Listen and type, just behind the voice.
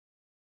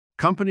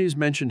Companies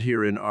mentioned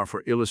herein are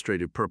for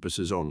illustrative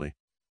purposes only,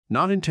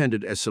 not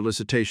intended as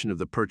solicitation of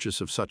the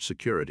purchase of such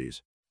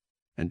securities,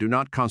 and do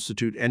not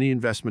constitute any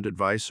investment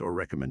advice or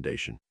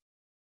recommendation.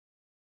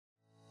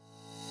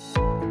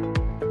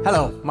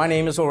 Hello, my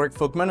name is Ulrich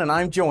Fugman, and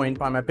I'm joined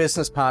by my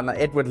business partner,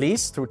 Edward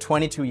Lees, through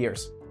 22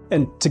 years.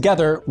 And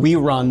together, we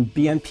run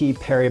BNP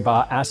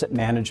Paribas Asset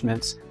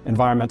Management's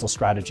Environmental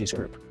Strategies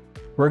Group.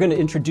 We're going to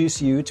introduce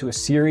you to a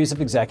series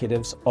of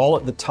executives, all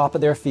at the top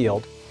of their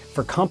field,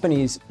 for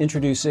companies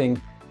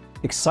introducing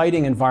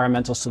exciting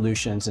environmental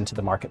solutions into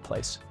the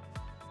marketplace.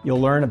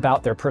 You'll learn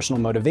about their personal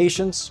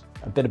motivations,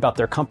 a bit about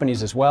their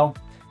companies as well,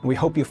 and we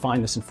hope you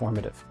find this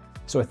informative.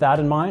 So with that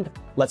in mind,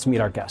 let's meet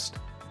our guest.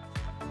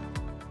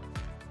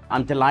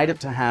 I'm delighted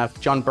to have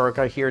John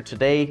Berger here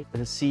today, the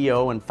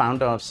CEO and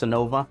founder of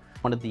Sunnova,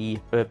 one of the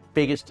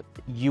biggest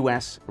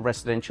US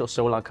residential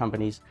solar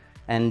companies.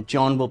 And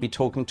John will be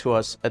talking to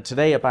us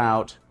today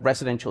about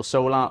residential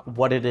solar,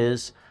 what it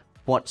is,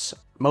 what's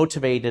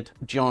motivated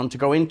John to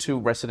go into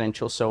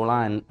residential solar,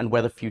 and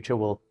where the future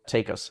will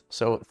take us.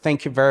 So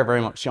thank you very, very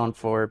much, John,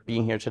 for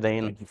being here today.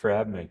 And thank you for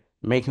having me.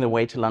 Making the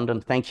way to London.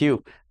 Thank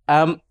you.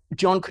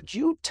 John, could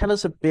you tell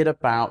us a bit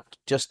about,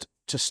 just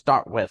to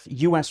start with,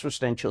 US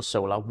residential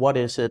solar? What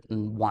is it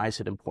and why is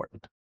it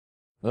important?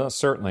 Well,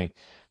 certainly.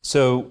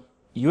 So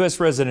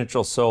US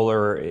residential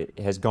solar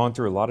has gone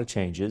through a lot of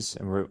changes,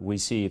 and we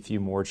see a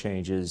few more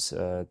changes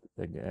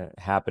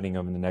happening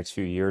over the next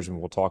few years, and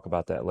we'll talk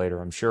about that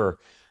later, I'm sure.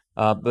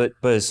 But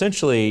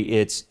essentially,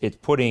 it's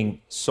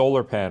putting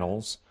solar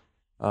panels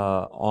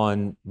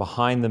on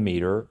behind the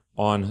meter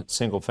on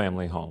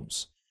single-family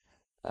homes.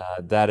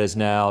 That has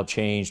now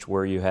changed,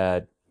 where you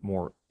had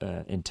more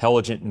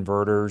intelligent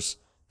inverters.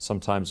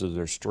 Sometimes those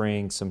are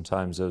strings,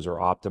 sometimes those are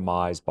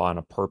optimized on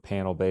a per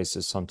panel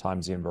basis.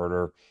 Sometimes the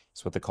inverter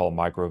is what they call a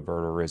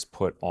microinverter, is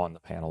put on the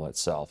panel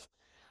itself.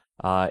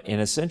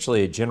 And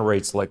essentially it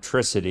generates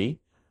electricity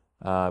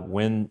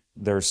when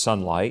there's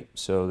sunlight.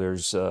 So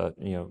there's, a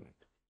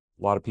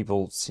lot of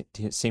people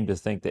seem to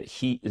think that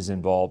heat is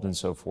involved and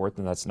so forth,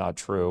 and that's not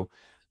true.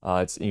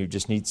 You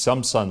just need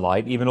some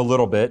sunlight, even a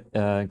little bit,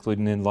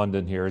 including in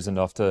London here, is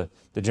enough to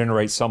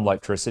generate some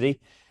electricity.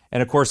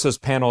 And of course, those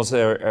panels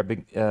have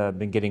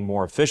been getting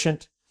more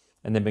efficient,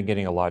 and they've been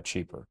getting a lot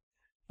cheaper.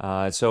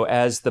 So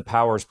as the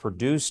power is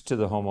produced to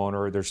the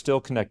homeowner, they're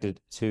still connected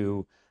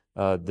to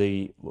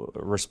the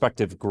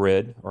respective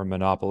grid or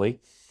monopoly.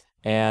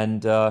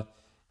 And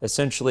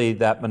essentially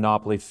that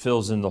monopoly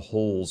fills in the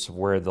holes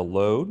where the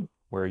load,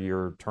 where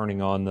you're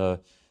turning on the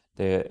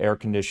air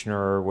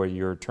conditioner, where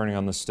you're turning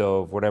on the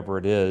stove, whatever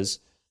it is,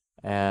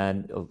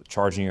 and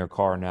charging your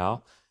car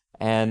now.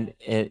 And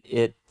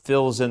it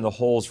fills in the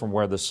holes from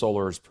where the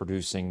solar is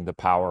producing the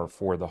power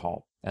for the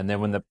home. And then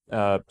when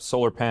the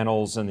solar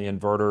panels and the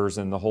inverters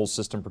and the whole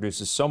system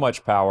produces so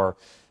much power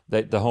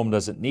that the home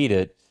doesn't need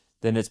it,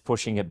 then it's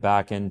pushing it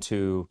back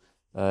into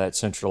that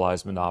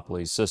centralized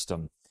monopoly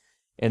system.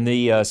 In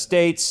the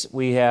States,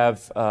 we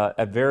have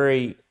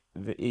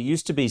it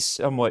used to be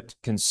somewhat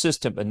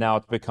consistent, but now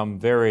it's become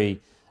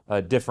very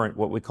different,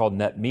 what we call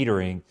net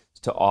metering,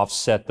 to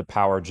offset the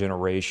power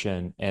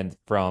generation, and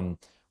from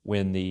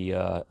when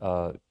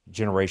the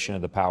generation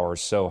of the power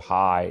is so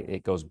high,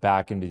 it goes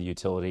back into the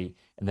utility,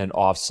 and then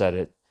offset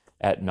it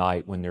at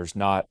night when there's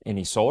not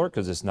any solar,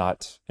 because it's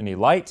not any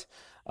light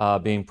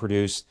being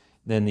produced.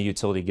 Then the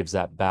utility gives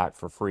that back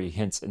for free,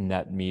 hence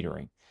net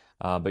metering.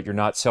 But you're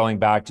not selling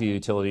back to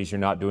utilities. You're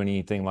not doing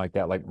anything like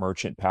that, like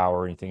merchant power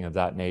or anything of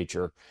that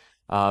nature.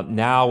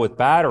 Now with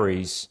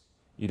batteries,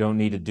 you don't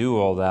need to do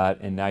all that,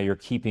 and now you're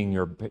keeping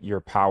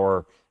your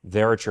power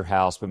there at your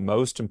house. But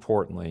most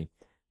importantly,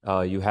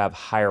 you have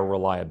higher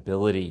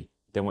reliability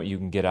than what you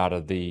can get out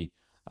of the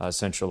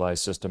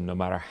centralized system, no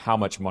matter how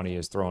much money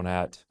is thrown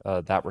at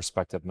that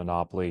respective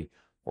monopoly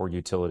or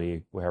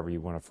utility, however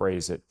you want to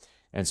phrase it.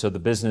 And so the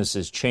business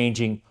is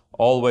changing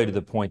all the way to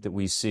the point that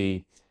we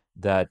see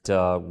that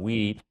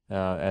we,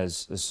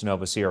 as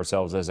Sunnova, see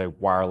ourselves as a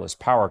wireless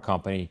power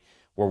company,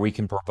 where we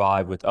can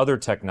provide with other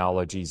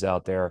technologies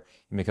out there.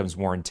 It becomes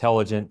more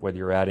intelligent, whether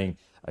you're adding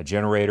a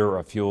generator,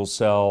 a fuel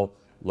cell,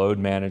 load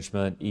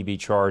management, EV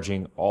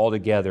charging, all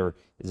together,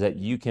 is that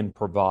you can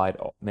provide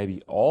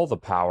maybe all the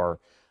power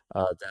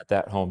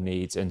that home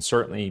needs. And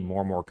certainly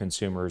more and more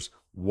consumers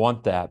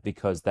want that,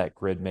 because that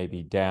grid may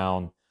be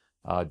down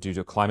due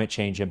to climate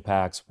change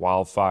impacts,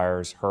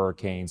 wildfires,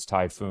 hurricanes,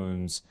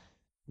 typhoons,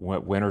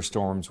 winter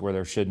storms where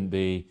there shouldn't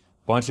be.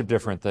 A bunch of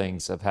different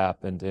things have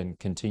happened and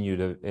continue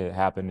to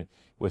happen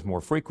with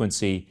more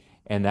frequency.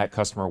 And that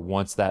customer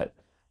wants that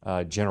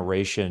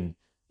generation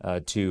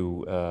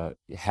to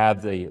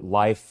have the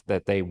life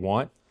that they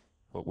want,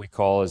 what we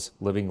call is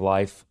living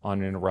life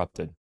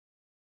uninterrupted.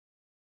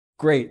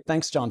 Great.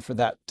 Thanks, John, for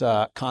that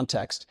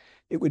context.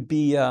 It would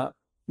be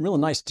really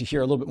nice to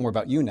hear a little bit more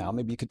about you now.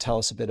 Maybe you could tell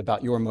us a bit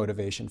about your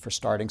motivation for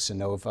starting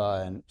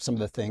Sunnova and some of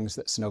the things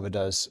that Sunnova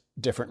does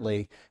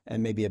differently,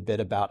 and maybe a bit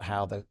about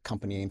how the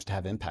company aims to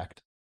have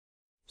impact.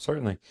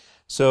 Certainly.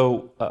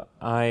 So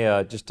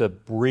I just a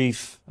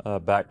brief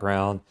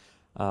background.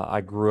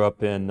 I grew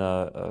up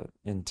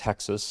in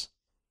Texas,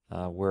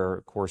 where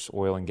of course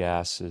oil and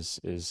gas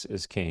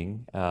is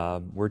king.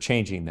 We're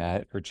changing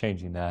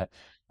that.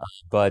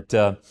 But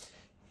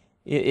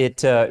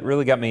it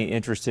really got me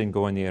interested in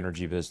going the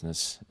energy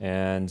business.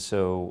 And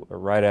so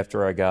right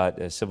after I got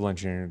a civil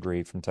engineering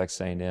degree from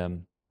Texas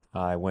A&M,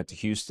 I went to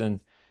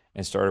Houston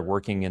and started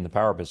working in the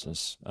power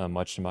business,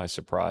 much to my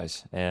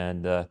surprise.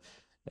 And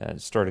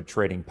started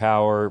trading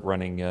power,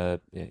 running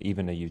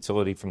even a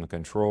utility from the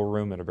control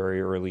room at a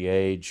very early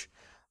age,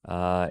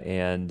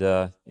 and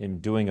in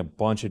doing a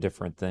bunch of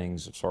different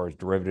things as far as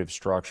derivative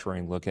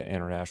structuring, look at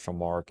international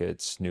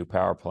markets, new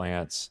power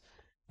plants.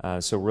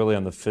 So really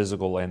on the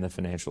physical and the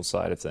financial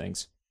side of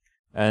things.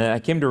 And I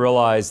came to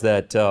realize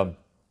that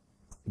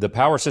the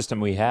power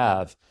system we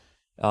have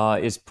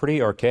is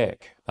pretty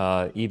archaic.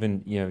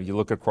 Even, you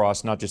look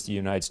across not just the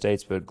United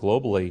States, but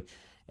globally.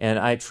 And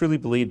I truly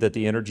believe that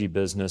the energy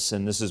business,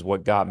 and this is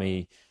what got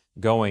me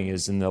going,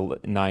 is in the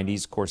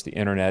 90s, of course, the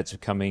internet's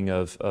coming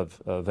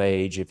of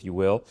age, if you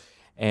will.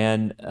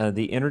 And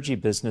the energy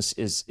business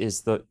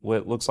is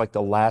what looks like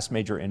the last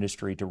major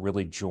industry to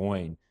really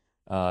join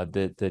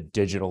the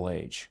digital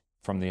age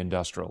from the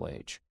industrial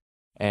age.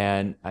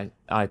 And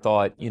I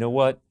thought, you know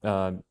what?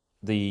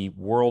 The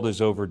world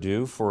is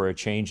overdue for a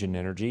change in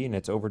energy, and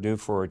it's overdue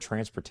for a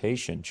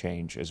transportation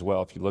change as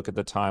well. If you look at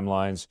the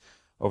timelines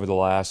over the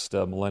last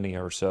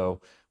millennia or so,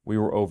 we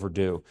were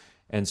overdue.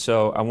 And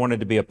so I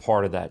wanted to be a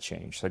part of that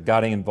change. So I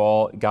got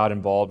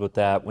involved with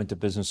that, went to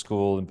business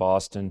school in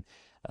Boston,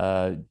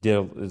 did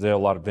a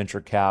lot of venture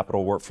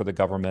capital, worked for the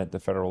government, the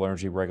Federal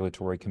Energy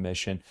Regulatory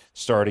Commission,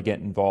 started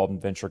getting involved in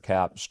venture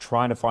caps,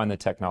 trying to find the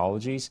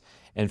technologies,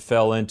 and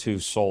fell into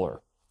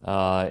solar.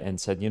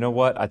 And said, you know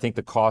what, I think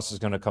the cost is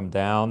going to come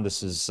down.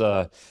 This is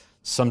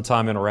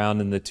sometime around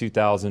in the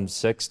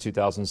 2006,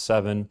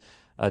 2007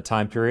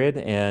 time period.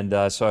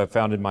 And so I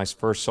founded my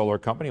first solar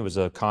company. It was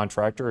a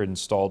contractor,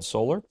 installed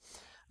solar.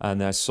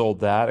 And I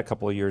sold that a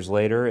couple of years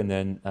later, and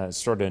then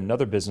started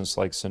another business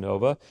like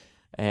Sunnova.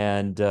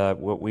 And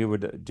what we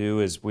would do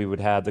is we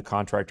would have the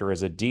contractor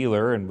as a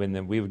dealer, and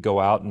then we would go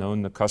out and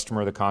own the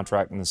customer, the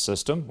contract, and the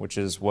system, which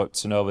is what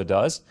Sunnova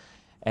does.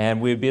 And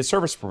we would be a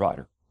service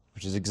provider,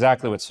 which is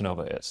exactly what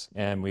Sunnova is.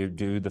 And we would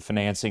do the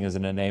financing as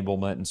an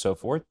enablement and so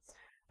forth.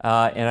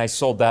 And I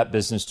sold that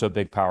business to a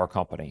big power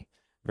company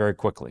very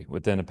quickly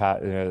within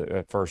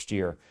a first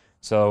year.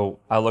 So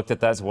I looked at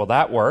that and said, well,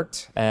 that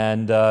worked,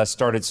 and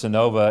started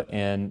Sunnova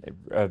in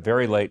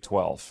very late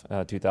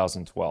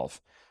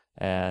 2012.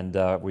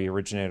 And we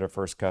originated our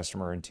first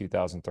customer in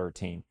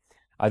 2013.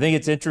 I think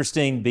it's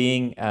interesting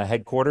being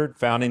headquartered,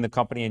 founding the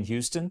company in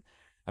Houston.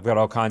 I've got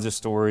all kinds of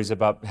stories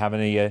about having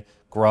a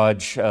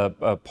garage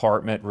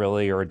apartment,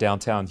 really, or a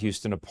downtown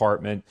Houston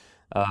apartment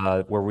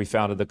where we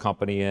founded the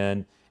company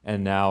in.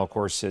 And now, of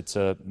course, it's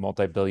a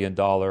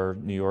multi-billion-dollar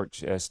New York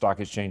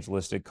Stock Exchange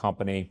listed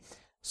company.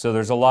 So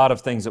there's a lot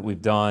of things that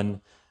we've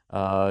done,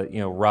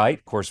 right.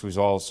 Of course, we've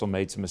also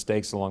made some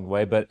mistakes along the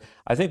way. But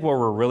I think where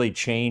we're really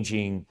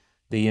changing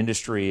the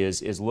industry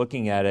is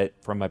looking at it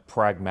from a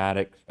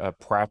pragmatic,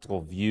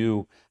 practical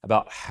view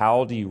about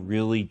how do you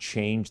really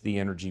change the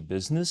energy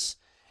business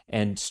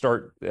and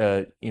start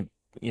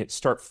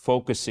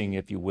focusing,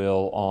 if you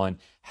will, on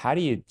how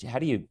do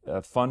you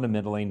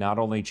fundamentally not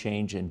only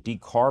change and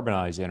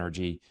decarbonize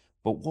energy,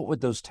 but what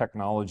would those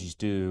technologies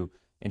do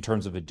in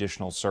terms of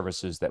additional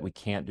services that we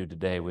can't do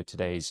today with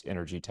today's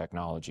energy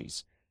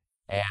technologies?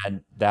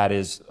 And that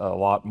is a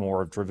lot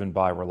more driven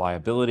by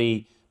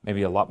reliability,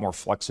 maybe a lot more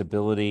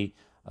flexibility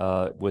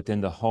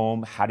within the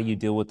home. How do you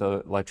deal with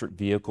the electric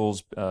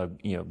vehicles,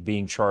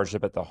 being charged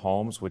up at the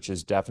homes, which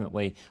is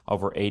definitely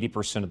over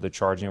 80% of the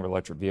charging of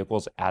electric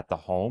vehicles at the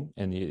home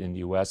in the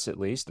U.S. at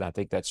least, and I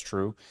think that's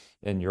true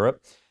in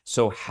Europe.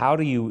 So how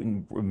do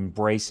you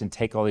embrace and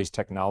take all these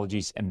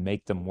technologies and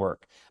make them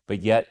work,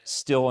 but yet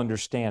still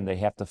understand they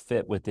have to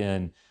fit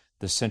within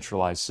the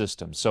centralized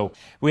system? So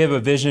we have a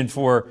vision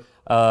for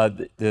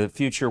the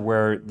future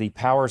where the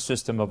power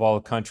system of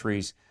all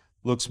countries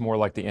looks more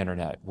like the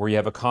internet, where you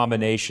have a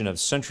combination of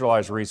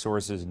centralized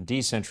resources and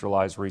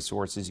decentralized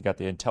resources. You got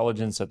the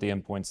intelligence at the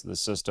endpoints of the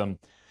system.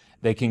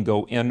 They can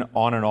go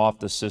on and off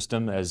the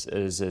system as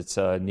it's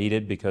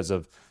needed because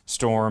of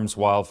storms,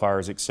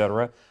 wildfires, et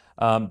cetera.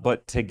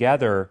 But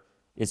together,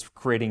 it's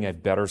creating a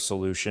better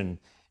solution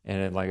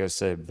and, like I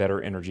said,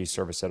 better energy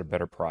service at a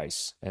better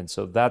price. And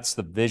so that's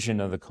the vision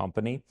of the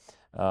company,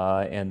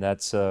 and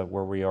that's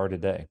where we are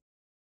today.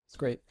 That's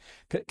great.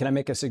 Can I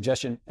make a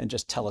suggestion and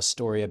just tell a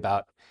story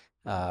about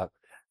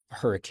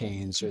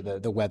hurricanes or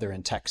the weather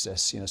in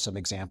Texas? Some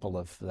example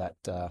of that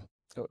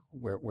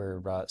where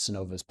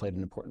Sunnova has played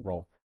an important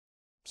role.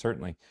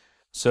 Certainly.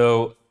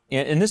 So,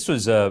 and this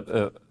was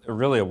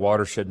really a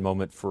watershed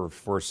moment for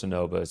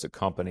Sunnova as a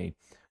company.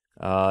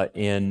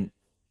 In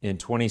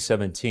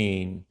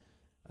 2017,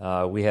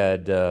 we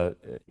had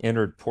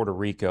entered Puerto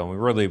Rico, and we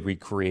really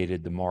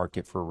recreated the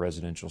market for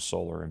residential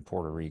solar in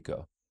Puerto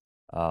Rico.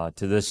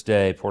 To this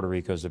day, Puerto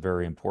Rico is a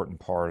very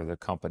important part of the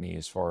company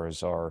as far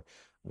as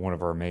one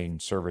of our main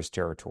service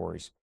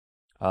territories.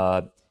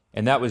 And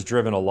that was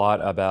driven a lot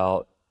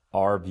about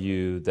our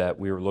view that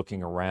we were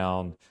looking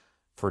around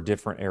for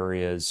different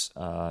areas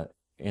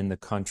in the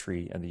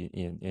country and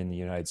in the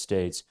United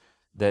States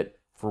that,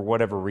 for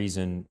whatever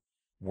reason,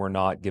 were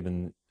not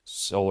given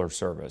solar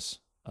service.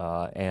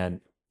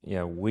 And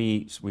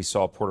we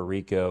saw Puerto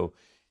Rico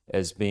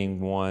as being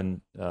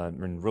one,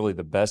 and really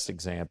the best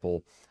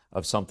example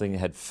of something that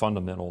had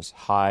fundamentals,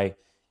 high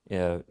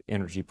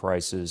energy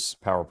prices,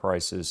 power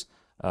prices,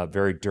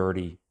 very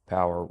dirty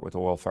power with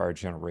oil-fired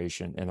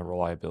generation, and the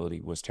reliability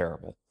was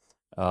terrible.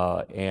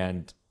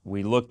 And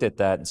we looked at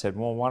that and said,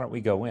 well, why don't we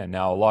go in?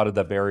 Now, a lot of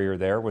the barrier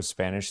there was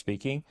Spanish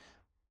speaking.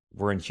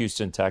 We're in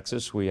Houston,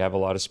 Texas. We have a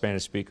lot of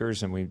Spanish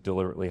speakers, and we've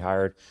deliberately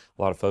hired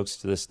a lot of folks.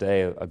 To this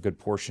day, a good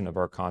portion of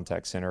our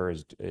contact center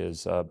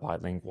is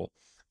bilingual,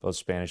 both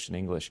Spanish and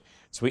English.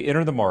 So we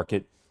enter the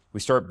market.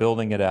 We start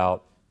building it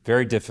out.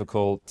 Very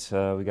difficult.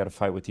 We got to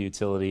fight with the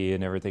utility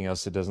and everything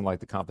else that doesn't like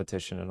the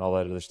competition and all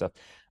that other stuff.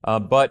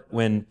 But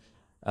when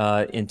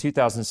in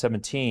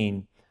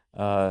 2017,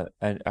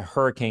 a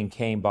hurricane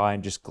came by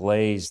and just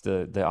glazed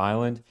the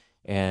island,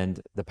 and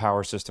the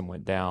power system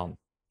went down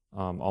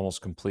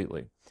almost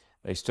completely.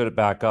 They stood it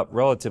back up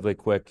relatively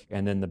quick,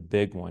 and then the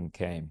big one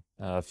came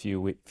a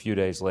few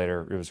days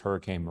later. It was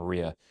Hurricane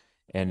Maria,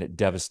 and it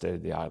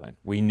devastated the island.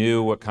 We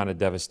knew what kind of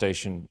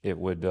devastation it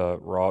would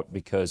wrought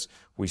because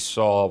we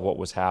saw what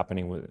was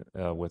happening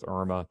with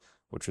Irma,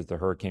 which was the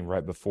hurricane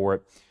right before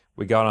it.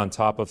 We got on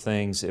top of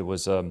things. It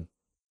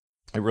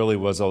really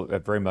was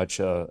very much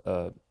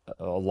a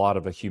lot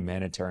of a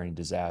humanitarian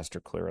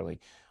disaster. Clearly,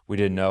 we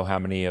didn't know how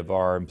many of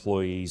our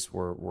employees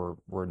were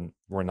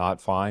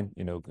not fine.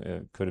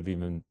 Could have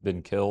even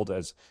been killed,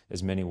 as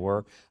many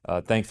were.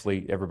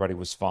 Thankfully, everybody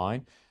was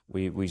fine.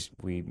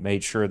 We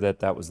made sure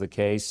that was the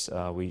case.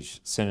 We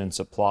sent in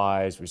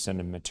supplies, we sent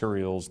in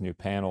materials, new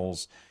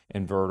panels,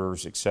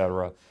 inverters,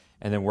 etc.,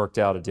 and then worked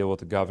out a deal with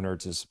the governor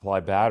to supply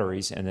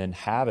batteries and then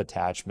have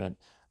attachment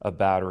of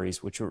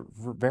batteries, which were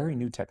very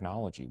new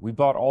technology. We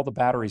bought all the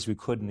batteries we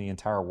could in the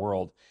entire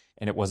world,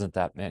 and it wasn't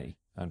that many.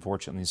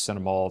 Unfortunately, sent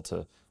them all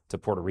to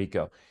Puerto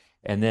Rico.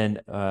 And then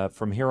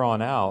from here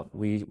on out,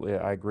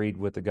 I agreed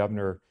with the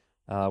governor,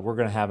 we're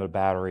going to have a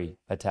battery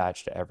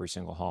attached to every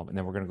single home. And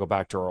then we're going to go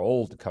back to our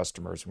old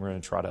customers, and we're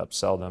going to try to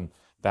upsell them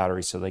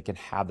batteries so they can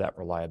have that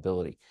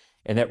reliability.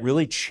 And that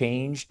really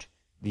changed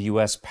the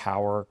U.S.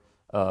 power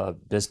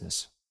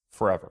business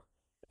forever.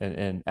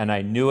 And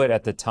I knew it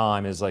at the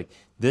time, is like,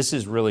 this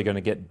is really going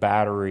to get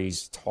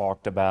batteries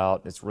talked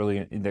about. It's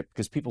really,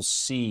 because people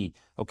see,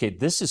 okay,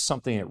 this is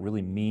something that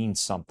really means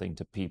something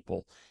to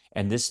people.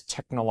 And this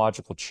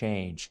technological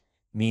change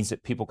means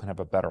that people can have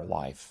a better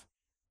life.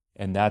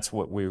 And that's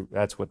what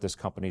this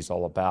company is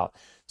all about.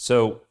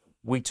 So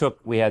we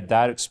had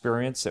that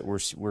experience that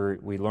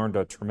we learned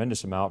a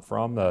tremendous amount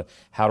from,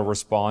 how to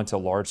respond to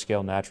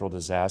large-scale natural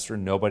disaster.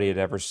 Nobody had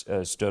ever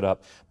stood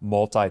up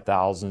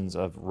multi-thousands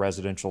of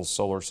residential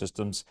solar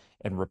systems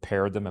and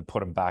repaired them and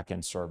put them back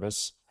in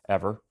service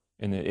ever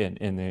in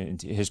the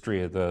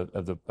history of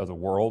the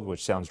world,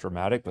 which sounds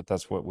dramatic, but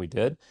that's what we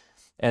did.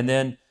 And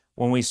then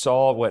when we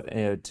saw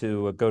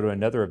to go to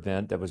another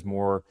event that was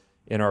more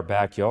in our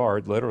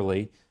backyard,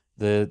 literally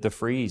the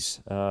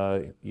freeze,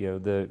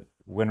 the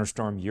Winter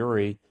Storm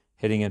Uri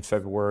hitting in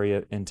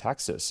February in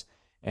Texas,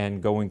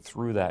 and going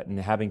through that and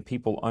having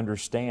people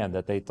understand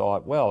that they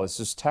thought, well, it's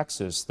just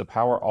Texas, the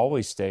power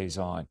always stays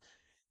on.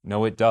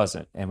 No, it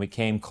doesn't. And we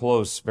came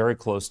very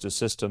close to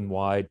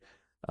system-wide,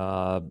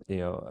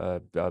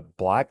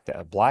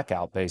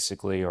 blackout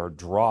basically, or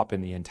drop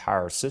in the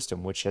entire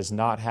system, which has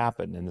not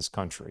happened in this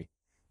country.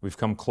 We've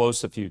come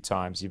close a few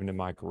times, even in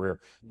my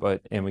career,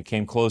 and we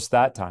came close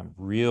that time,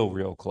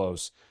 real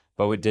close.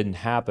 But it didn't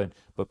happen.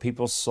 But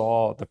people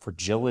saw the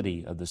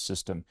fragility of the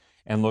system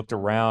and looked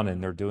around,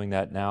 and they're doing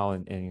that now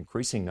in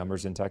increasing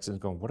numbers in Texas,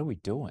 going, what are we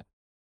doing?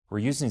 We're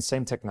using the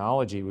same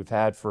technology we've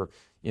had for,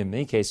 in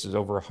many cases,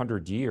 over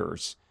 100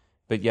 years,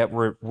 but yet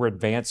we're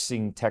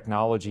advancing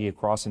technology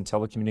across in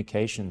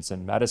telecommunications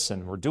and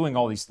medicine. We're doing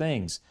all these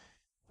things.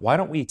 Why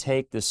don't we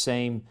take the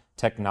same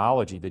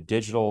technology, the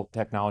digital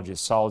technology, the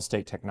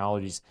solid-state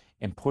technologies,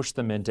 and push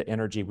them into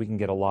energy? We can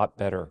get a lot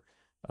better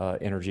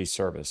energy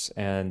service.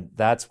 And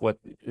that's what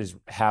is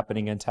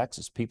happening in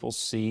Texas. People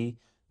see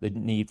the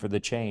need for the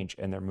change,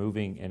 and they're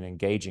moving and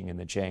engaging in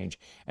the change.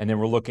 And then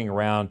we're looking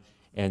around,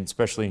 and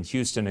especially in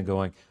Houston, and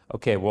going,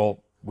 okay,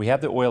 well, we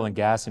have the oil and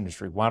gas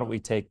industry. Why don't we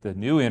take the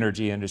new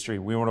energy industry?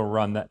 We want to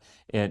run that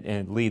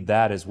and lead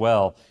that as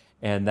well.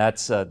 And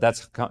that's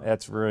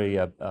really,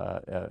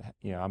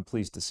 I'm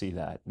pleased to see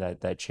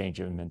that change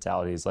in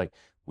mentality. Is like,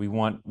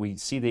 we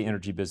see the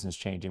energy business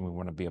changing. We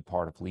want to be a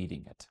part of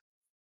leading it.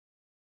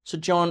 So,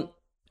 John,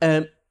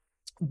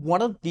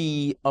 what are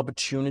the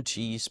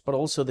opportunities, but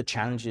also the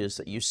challenges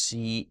that you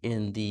see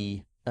in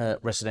the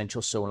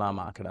residential solar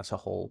market as a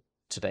whole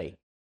today?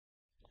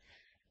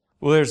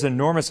 Well, there's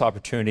enormous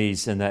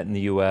opportunities in that in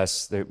the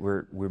U.S. that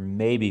we're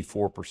maybe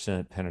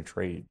 4%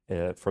 penetrated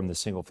from the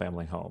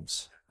single-family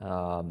homes,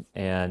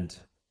 and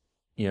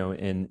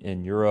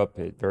in Europe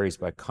it varies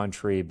by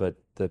country, but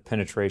the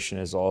penetration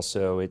is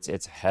also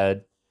it's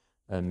ahead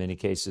in many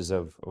cases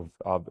of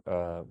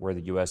where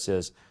the U.S.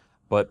 is.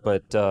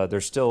 but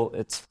there's still,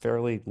 it's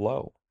fairly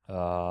low.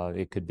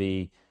 It could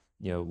be,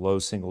 low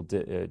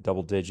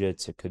double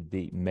digits. It could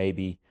be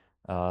maybe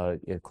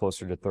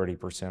closer to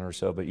 30% or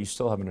so, but you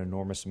still have an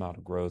enormous amount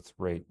of growth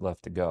rate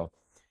left to go.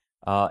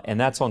 And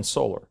that's on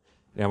solar.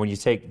 Now, when you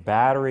take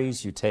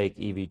batteries, you take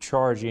EV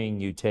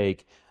charging, you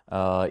take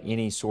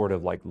any sort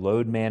of like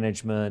load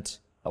management,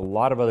 a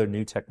lot of other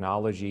new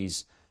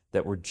technologies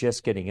that we're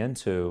just getting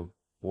into,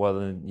 well,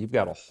 then you've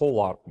got a whole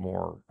lot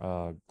more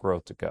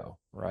growth to go,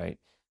 right?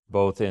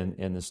 Both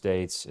in the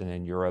States and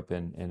in Europe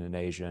and in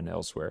Asia and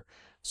elsewhere.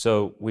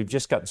 So we've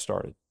just gotten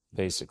started,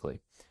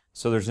 basically.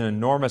 So there's an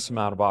enormous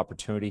amount of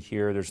opportunity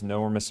here. There's an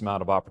enormous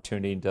amount of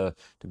opportunity to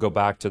go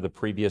back to the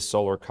previous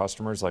solar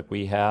customers like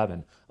we have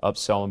and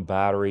upsell them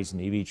batteries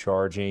and EV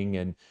charging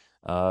and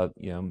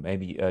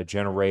maybe a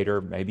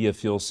generator, maybe a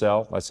fuel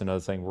cell. That's another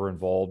thing we're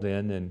involved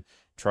in and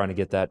trying to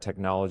get that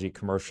technology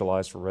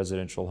commercialized for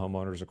residential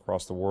homeowners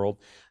across the world.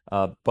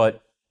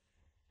 But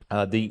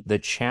the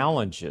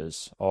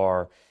challenges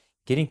are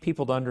getting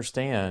people to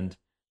understand,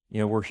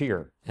 we're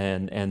here,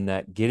 and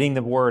that getting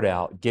the word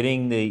out, get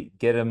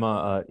them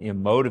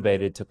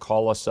motivated to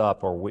call us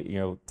up,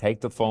 or take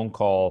the phone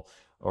call,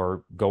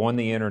 or go on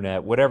the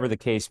internet, whatever the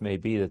case may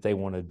be that they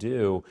want to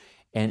do,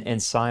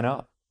 and sign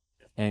up,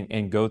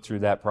 and go through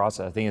that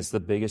process. I think it's the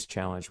biggest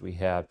challenge we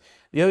have.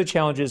 The other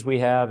challenge is we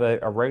have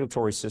a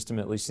regulatory system,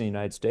 at least in the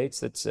United States,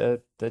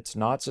 that's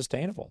not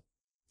sustainable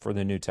for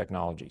the new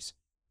technologies.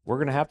 We're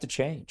going to have to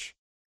change.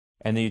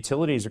 And the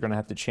utilities are going to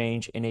have to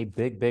change in a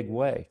big, big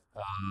way.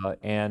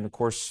 And of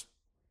course,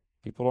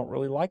 people don't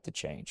really like to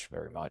change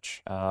very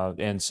much.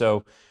 And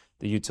so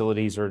the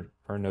utilities are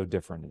no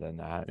different than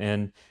that.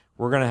 And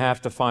we're going to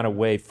have to find a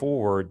way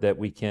forward that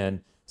we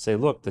can say,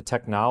 look, the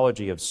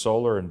technology of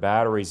solar and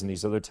batteries and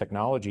these other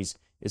technologies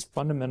is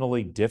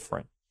fundamentally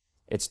different.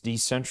 It's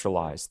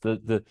decentralized.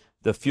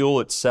 The fuel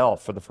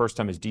itself, for the first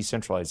time, is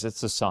decentralized. It's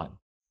the sun.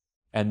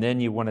 And then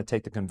you want to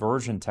take the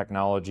conversion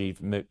technology,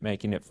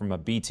 making it from a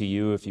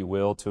BTU, if you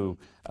will, to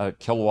a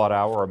kilowatt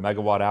hour or a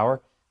megawatt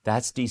hour.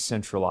 That's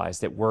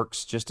decentralized. It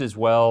works just as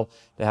well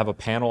to have a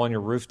panel on your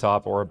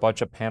rooftop or a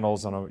bunch of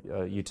panels on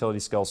a utility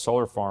scale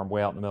solar farm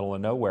way out in the middle of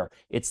nowhere.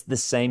 It's the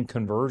same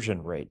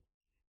conversion rate.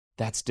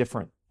 That's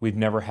different. We've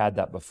never had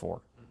that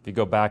before. If you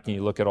go back and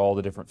you look at all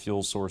the different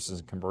fuel sources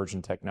and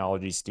conversion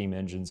technologies, steam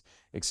engines,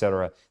 et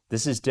cetera,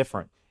 this is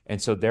different. And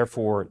so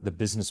therefore, the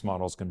business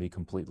model is going to be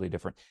completely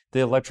different. The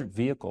electric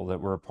vehicle that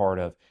we're a part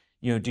of,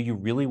 do you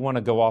really want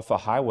to go off a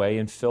highway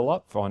and fill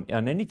up on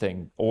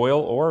anything,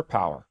 oil or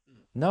power?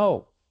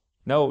 No,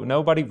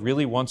 nobody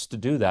really wants to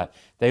do that.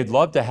 They'd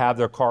love to have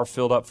their car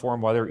filled up for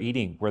them while they're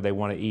eating where they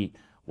want to eat,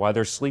 while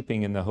they're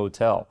sleeping in the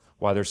hotel,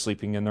 while they're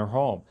sleeping in their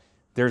home.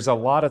 There's a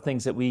lot of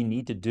things that we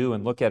need to do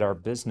and look at our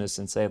business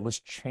and say, let's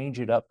change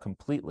it up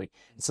completely.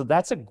 So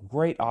that's a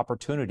great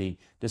opportunity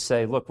to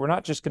say, look, we're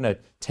not just going to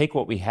take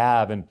what we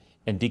have and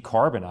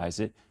decarbonize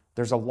it.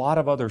 There's a lot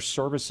of other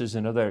services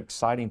and other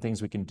exciting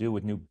things we can do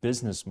with new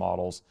business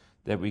models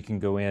that we can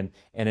go in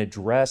and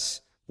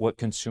address what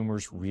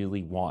consumers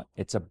really want.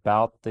 It's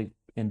about the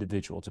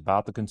individual. It's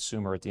about the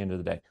consumer at the end of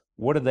the day.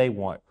 What do they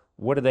want?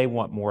 What do they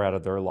want more out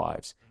of their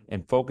lives?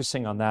 And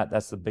focusing on that,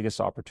 that's the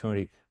biggest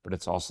opportunity, but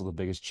it's also the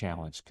biggest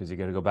challenge, because you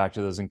got to go back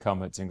to those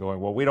incumbents and going,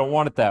 well, we don't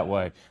want it that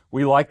way.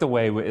 We like the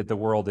way the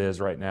world is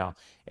right now.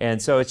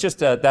 And so it's just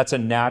that's a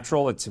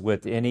natural. It's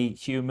with any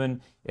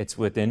human. It's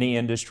with any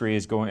industry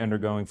is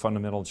undergoing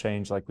fundamental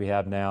change like we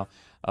have now.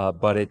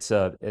 But it's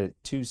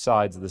two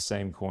sides of the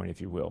same coin,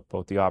 if you will,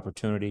 both the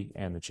opportunity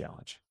and the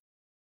challenge.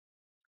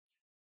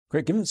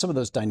 Great. Given some of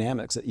those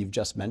dynamics that you've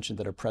just mentioned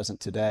that are present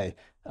today,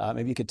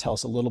 maybe you could tell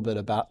us a little bit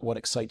about what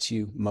excites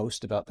you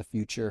most about the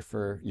future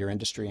for your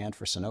industry and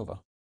for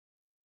Sunnova.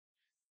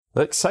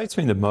 What excites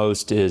me the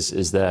most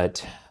is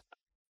that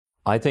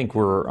I think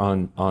we're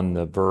on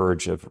the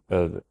verge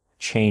of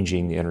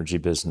changing the energy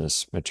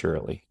business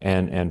materially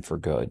and for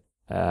good.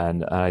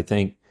 And I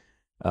think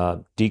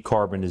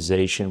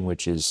decarbonization,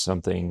 which is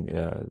something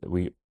that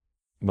we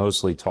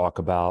mostly talk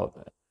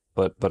about,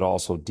 but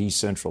also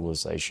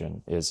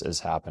decentralization is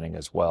happening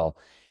as well.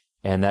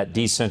 And that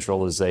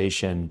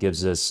decentralization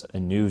gives us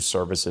new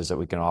services that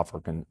we can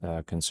offer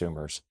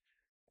consumers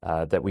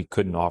that we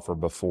couldn't offer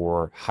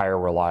before, higher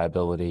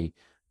reliability.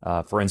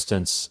 For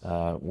instance,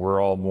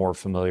 we're all more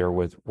familiar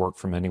with work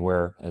from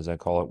anywhere, as I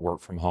call it, work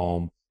from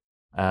home.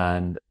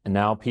 And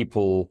now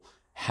people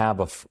have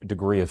a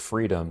degree of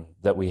freedom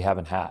that we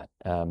haven't had.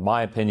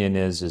 My opinion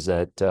is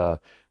that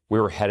we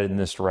were headed in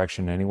this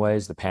direction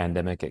anyways. The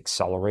pandemic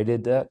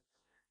accelerated that.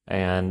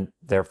 And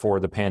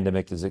therefore, the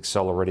pandemic is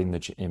accelerating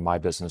in my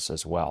business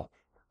as well.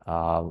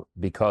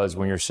 Because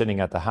when you're sitting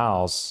at the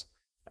house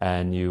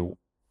and you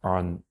are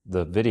on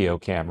the video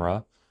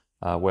camera,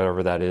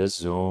 whatever that is,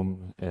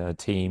 Zoom,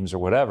 Teams, or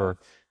whatever,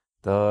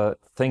 the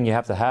thing you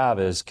have to have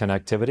is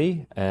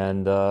connectivity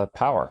and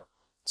power.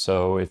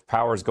 So if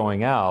power is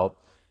going out,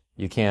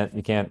 you can't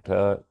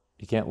live.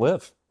 You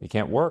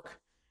can't work.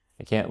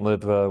 You can't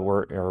live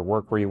or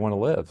work where you want to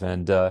live.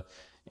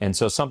 And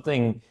so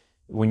something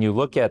when you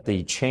look at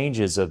the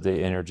changes of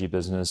the energy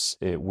business,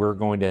 we're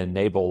going to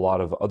enable a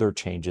lot of other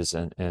changes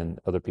in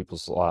other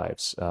people's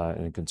lives,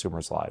 and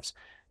consumers' lives.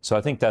 So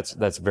I think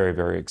that's very,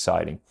 very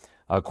exciting.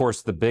 Of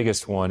course, the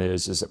biggest one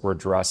is that we're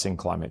addressing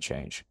climate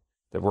change,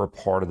 that we're a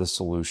part of the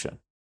solution,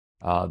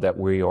 that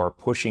we are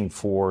pushing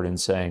forward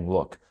and saying,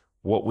 look,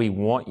 what we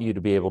want you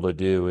to be able to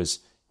do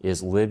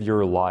is live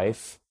your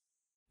life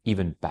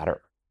even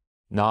better,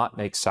 not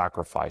make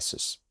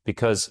sacrifices.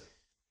 Because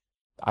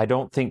I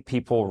don't think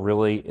people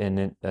really,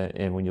 and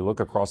when you look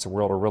across the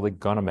world, are really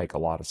going to make a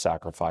lot of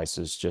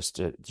sacrifices just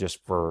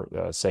for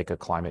the sake of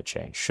climate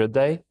change. Should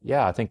they?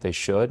 Yeah, I think they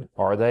should.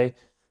 Are they?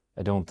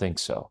 I don't think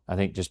so. I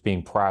think just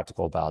being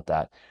practical about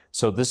that.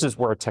 So this is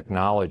where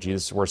technology,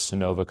 this is where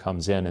Sunnova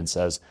comes in and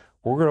says,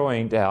 we're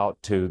going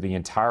out to the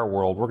entire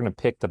world. We're going to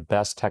pick the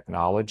best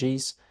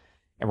technologies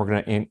and we're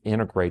going to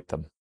integrate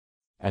them.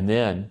 And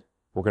then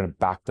we're going to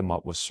back them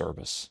up with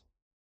service.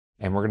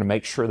 And we're going to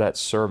make sure that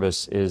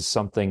service is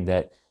something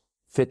that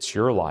fits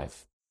your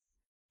life.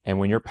 And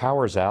when your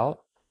power's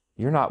out,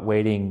 you're not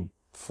waiting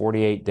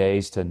 48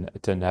 days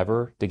to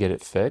never to get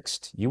it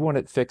fixed. You want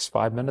it fixed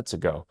 5 minutes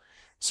ago.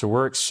 So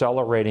we're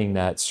accelerating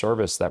that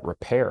service, that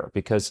repair,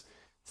 because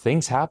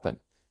things happen.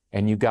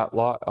 And you've got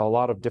a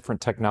lot of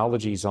different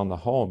technologies on the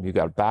home. You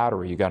got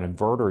battery, you got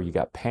inverter, you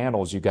got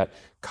panels, you got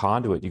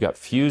conduit, you got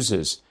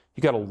fuses.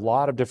 You got a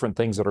lot of different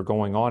things that are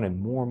going on, and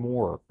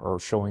more are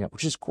showing up,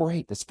 which is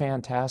great. That's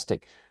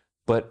fantastic.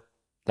 But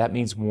that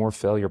means more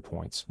failure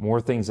points,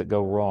 more things that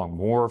go wrong,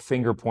 more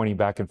finger pointing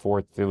back and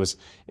forth if it was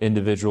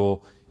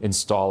individual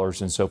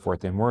installers and so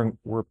forth. And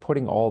we're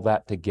putting all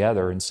that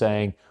together and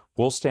saying,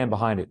 we'll stand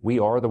behind it. We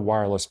are the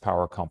wireless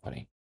power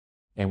company,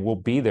 and we'll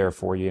be there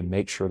for you and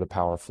make sure the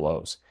power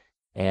flows.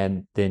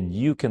 And then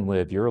you can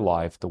live your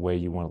life the way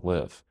you want to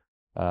live.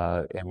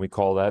 And we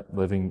call that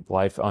living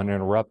life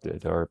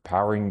uninterrupted, or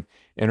powering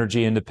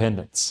energy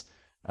independence.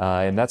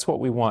 And that's what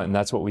we want, and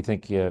that's what we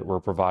think we're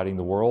providing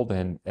the world.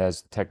 And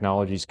as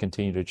technologies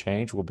continue to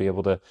change, we'll be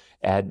able to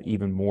add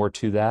even more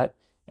to that.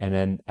 And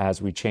then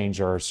as we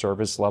change our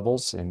service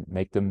levels and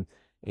make them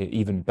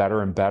even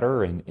better and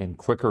better and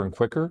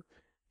quicker,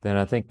 then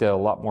I think that a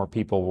lot more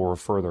people will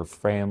refer their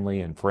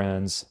family and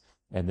friends,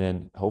 and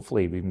then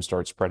hopefully we even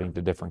start spreading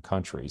to different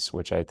countries,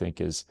 which I think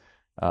is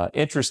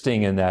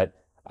interesting in that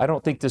I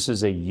don't think this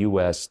is a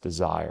U.S.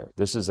 desire.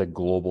 This is a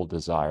global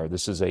desire.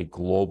 This is a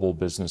global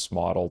business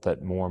model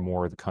that more and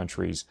more of the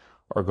countries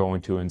are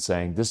going to and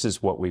saying, this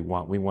is what we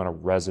want. We want a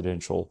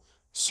residential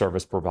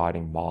service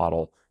providing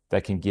model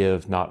that can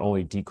give not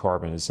only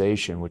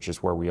decarbonization, which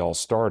is where we all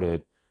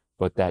started,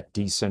 but that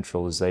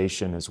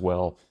decentralization as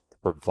well, to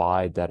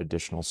provide that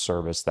additional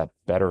service, that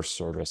better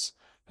service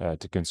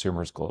to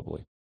consumers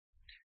globally.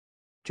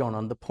 John,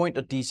 on the point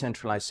of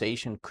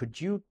decentralization, could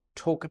you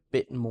talk a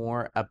bit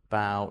more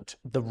about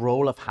the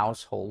role of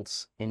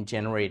households in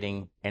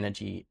generating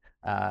energy?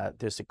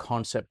 There's a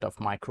concept of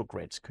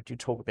microgrids. Could you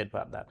talk a bit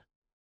about that?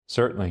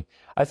 Certainly.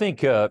 I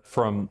think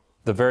from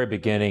the very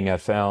beginning, I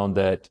found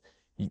that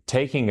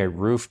taking a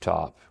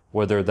rooftop,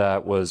 whether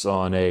that was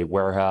on a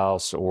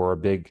warehouse or a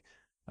big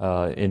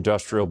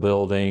industrial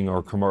building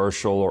or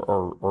commercial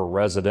or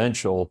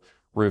residential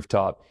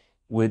rooftop,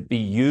 would be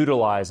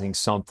utilizing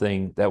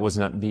something that was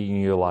not being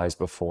utilized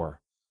before.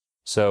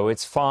 So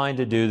it's fine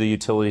to do the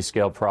utility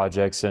scale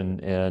projects and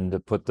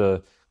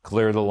to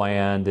clear the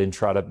land and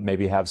try to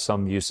maybe have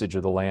some usage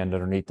of the land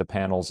underneath the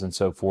panels and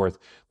so forth.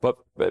 But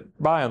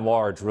by and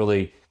large,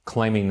 really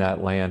claiming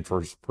that land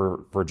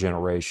for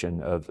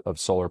generation of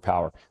solar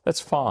power,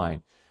 that's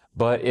fine.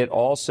 But it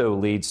also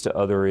leads to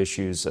other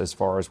issues as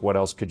far as what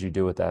else could you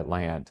do with that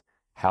land?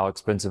 How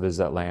expensive is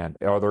that land?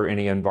 Are there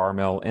any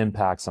environmental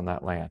impacts on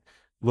that land?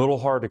 Little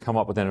hard to come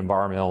up with an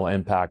environmental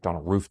impact on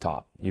a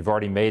rooftop. You've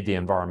already made the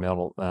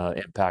environmental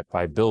impact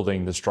by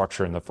building the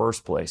structure in the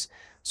first place.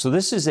 So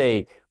this is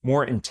a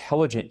more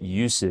intelligent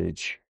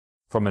usage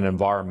from an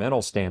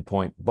environmental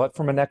standpoint, but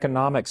from an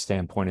economic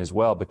standpoint as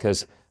well,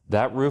 because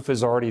that roof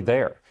is already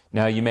there.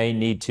 Now you may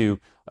need to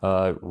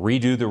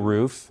redo the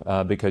roof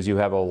because you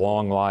have a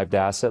long-lived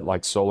asset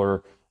like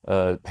solar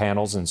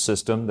panels and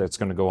system that's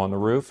going to go on the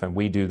roof, and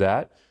we do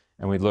that.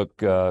 And we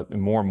look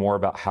more and more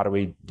about how do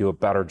we do a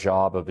better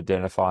job of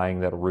identifying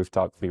that a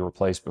rooftop can be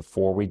replaced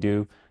before we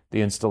do the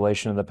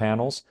installation of the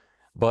panels.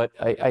 But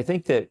I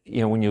think that,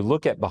 when you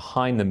look at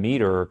behind the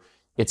meter,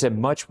 it's a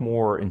much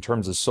more, in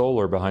terms of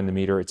solar behind the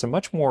meter, it's a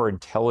much more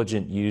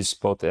intelligent use,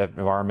 both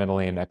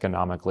environmentally and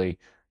economically,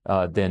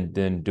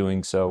 than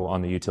doing so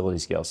on the utility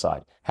scale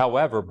side.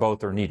 However,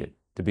 both are needed,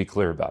 to be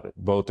clear about it.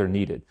 Both are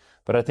needed.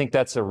 But I think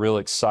that's a real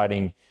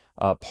exciting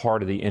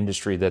part of the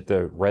industry that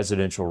the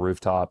residential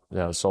rooftop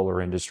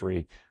solar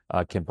industry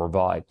can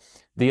provide.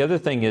 The other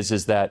thing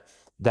is that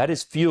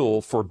is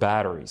fuel for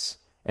batteries,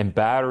 and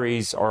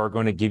batteries are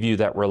going to give you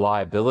that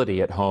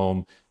reliability at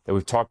home that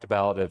we've talked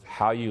about, of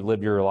how you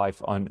live your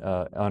life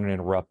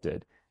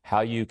uninterrupted,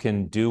 how you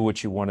can do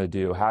what you want to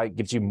do, how it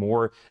gives you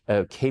more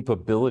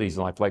capabilities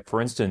in life. Like,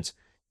 for instance,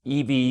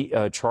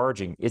 EV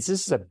charging. This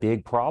is a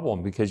big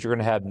problem because you're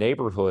going to have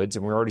neighborhoods,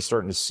 and we're already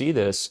starting to see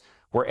this,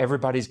 where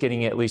everybody's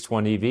getting at least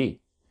one EV.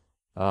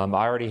 I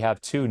already have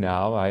two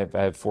now. I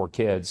have 4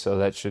 kids, so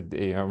that should,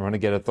 I'm going to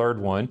get a third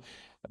one.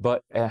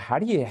 But how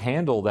do you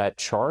handle that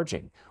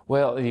charging?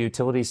 Well, the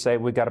utilities say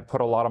we got to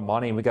put a lot of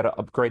money and we got to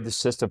upgrade the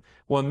system.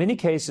 Well, in many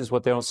cases,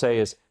 what they don't say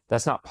is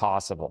that's not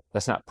possible.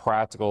 That's not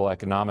practical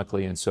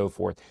economically and so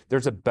forth.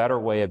 There's a better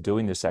way of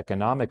doing this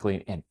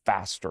economically and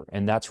faster,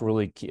 and that's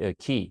really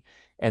key.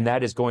 And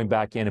that is going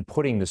back in and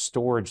putting the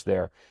storage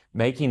there,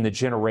 making the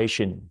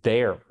generation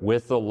there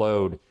with the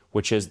load,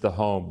 which is the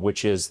home,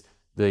 which is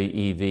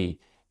the EV.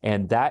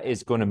 And that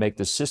is going to make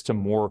the system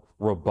more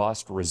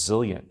robust,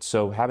 resilient.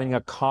 So having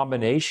a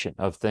combination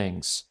of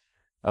things,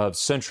 of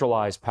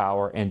centralized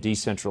power and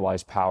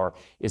decentralized power,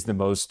 is the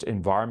most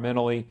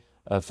environmentally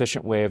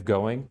efficient way of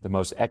going, the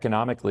most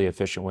economically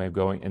efficient way of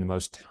going, and the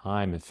most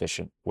time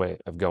efficient way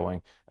of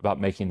going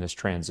about making this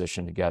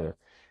transition together.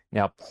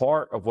 Now,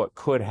 part of what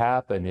could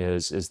happen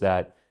is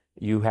that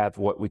you have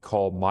what we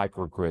call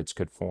microgrids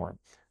could form.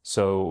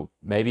 So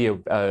maybe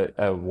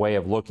a way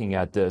of looking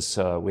at this,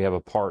 we have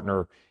a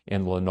partner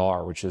in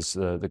Lennar, which is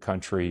the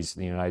country's,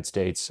 the United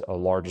States,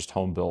 largest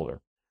home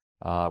builder.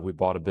 We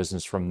bought a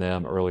business from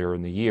them earlier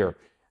in the year,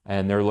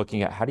 and they're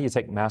looking at how do you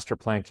take master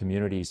plan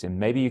communities and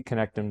maybe you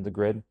connect them to the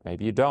grid,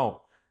 maybe you don't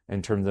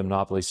in terms of the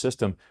monopoly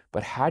system,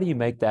 but how do you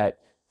make that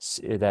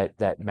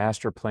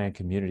master plan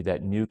community,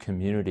 that new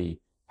community,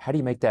 how do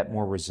you make that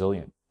more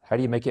resilient? How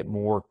do you make it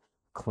more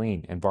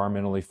clean,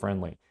 environmentally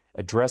friendly,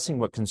 addressing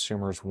what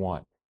consumers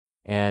want?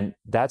 And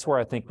that's where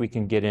I think we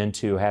can get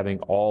into having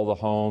all the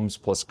homes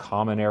plus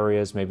common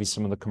areas, maybe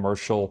some of the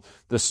commercial,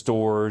 the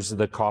stores,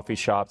 the coffee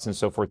shops and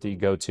so forth that you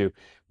go to,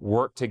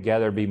 work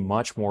together, be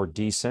much more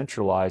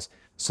decentralized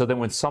so that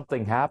when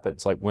something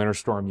happens, like Winter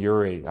Storm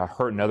Uri,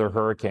 another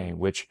hurricane,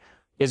 which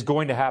is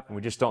going to happen,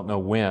 we just don't know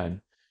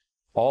when,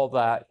 all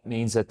that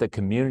means that the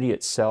community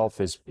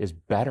itself is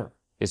better,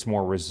 it's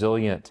more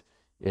resilient,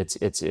 it's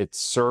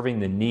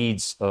serving the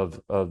needs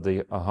of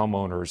the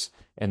homeowners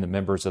and the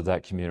members of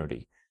that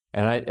community.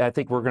 And I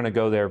think we're going to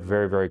go there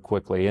very, very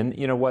quickly. And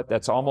you know what?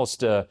 That's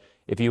almost,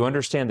 if you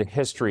understand the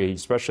history,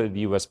 especially the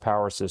U.S.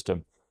 power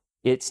system,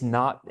 it's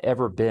not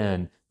ever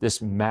been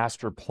this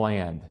master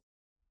planned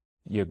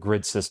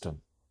grid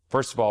system.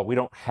 First of all, we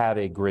don't have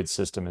a grid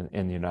system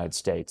in the United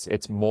States.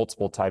 It's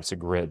multiple types of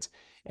grids.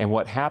 And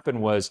what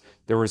happened was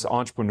there was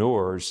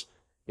entrepreneurs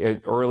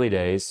in early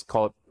days,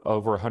 call it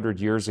over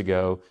 100 years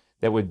ago,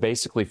 that would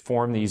basically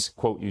form these,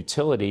 quote,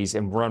 utilities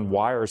and run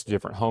wires to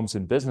different homes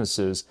and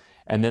businesses.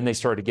 And then they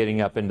started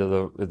getting up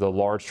into the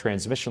large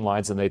transmission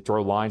lines, and they'd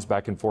throw lines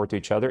back and forth to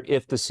each other.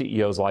 If the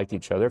CEOs liked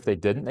each other, if they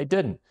didn't, they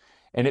didn't.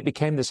 And it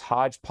became this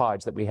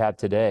hodgepodge that we have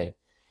today.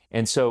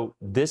 And so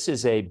this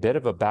is a bit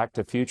of a back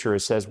to future. It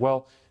says,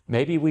 well,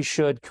 maybe we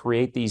should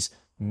create these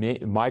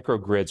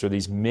microgrids or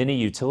these mini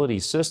utility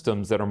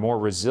systems that are more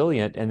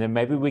resilient, and then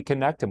maybe we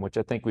connect them, which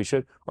I think we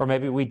should, or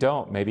maybe we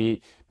don't.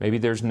 Maybe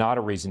there's not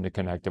a reason to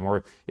connect them,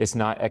 or it's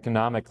not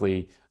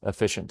economically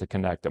efficient to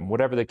connect them,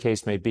 whatever the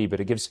case may be, but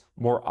it gives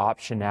more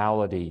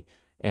optionality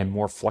and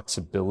more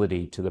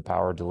flexibility to the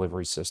power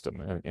delivery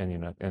system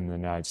in the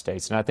United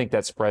States. And I think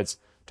that spreads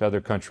to other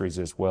countries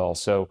as well.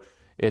 So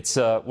it's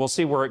we'll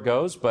see where it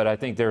goes, but I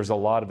think there's a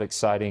lot of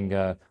exciting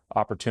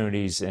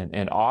opportunities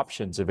and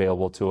options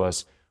available to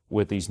us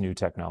with these new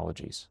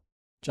technologies.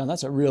 John,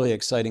 that's a really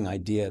exciting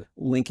idea,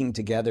 linking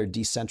together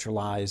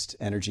decentralized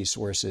energy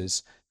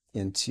sources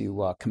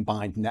into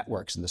combined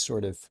networks and the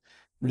sort of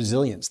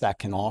resilience that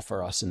can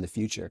offer us in the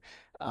future.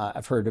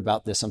 I've heard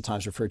about this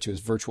sometimes referred to as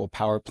virtual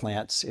power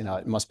plants. You know,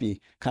 it must be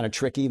kind of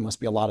tricky,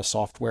 must be a lot of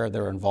software that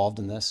are involved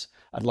in this.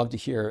 I'd love to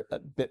hear a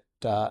bit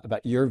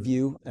about your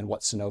view and what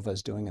Sunnova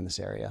is doing in this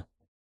area.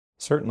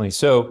 Certainly.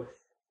 So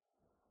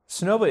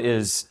Sunnova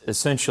is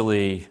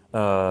essentially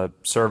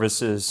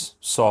services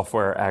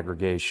software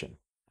aggregation.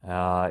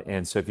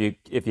 And so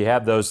if you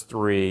have those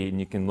three, and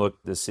you can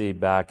look to see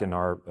back in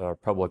our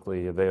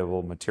publicly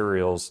available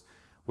materials,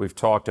 we've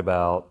talked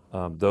about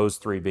those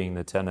three being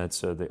the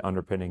tenets or the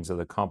underpinnings of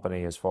the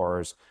company as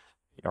far as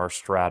our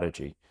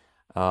strategy.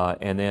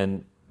 And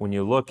then when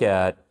you look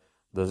at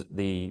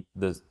the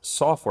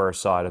software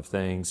side of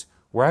things,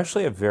 we're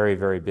actually a very,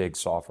 very big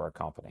software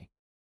company.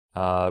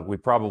 We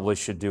probably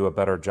should do a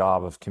better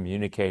job of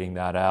communicating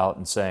that out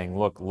and saying,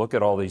 look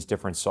at all these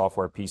different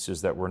software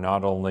pieces that we're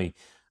not only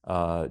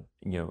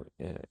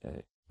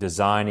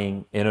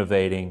designing,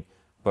 innovating,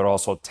 but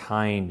also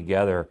tying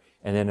together.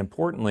 And then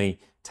importantly,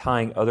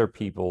 tying other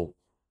people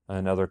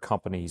and other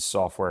companies'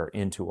 software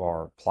into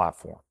our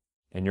platform.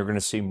 And you're going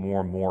to see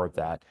more and more of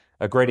that.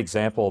 A great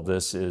example of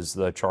this is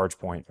the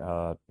ChargePoint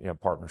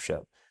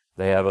partnership.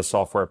 They have a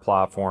software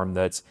platform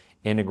that's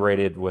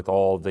integrated with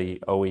all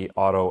the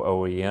auto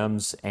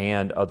OEMs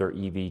and other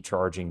EV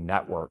charging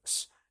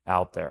networks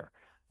out there.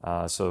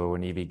 So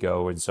an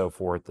EVgo and so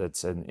forth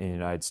that's in the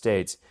United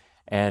States.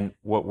 And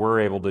what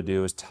we're able to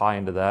do is tie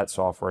into that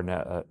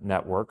software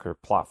network or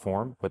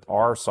platform with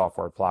our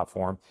software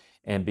platform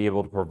and be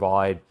able to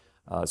provide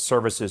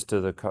services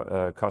to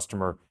the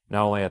customer,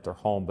 not only at their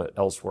home, but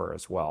elsewhere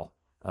as well.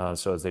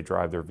 So as they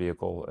drive their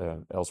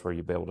vehicle elsewhere,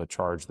 you'll be able to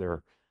charge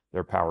their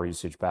their power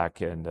usage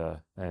back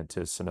into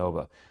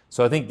Sunnova.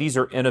 So I think these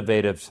are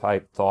innovative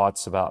type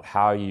thoughts about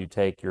how you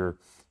take your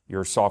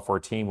software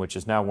team, which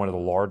is now one of the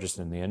largest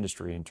in the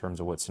industry in terms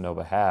of what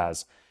Sunnova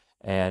has,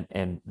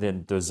 and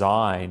then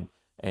design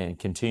and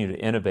continue to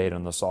innovate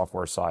on the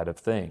software side of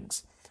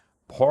things.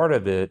 Part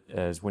of it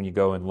is when you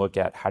go and look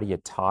at how do you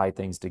tie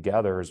things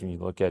together is when you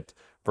look at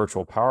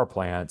virtual power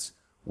plants,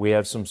 we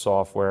have some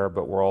software,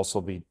 but we'll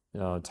also be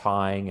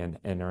tying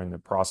and are in the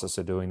process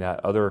of doing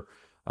that other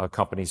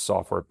companies'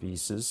 software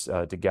pieces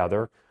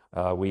together.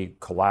 We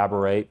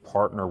collaborate,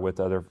 partner with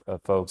other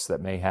folks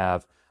that may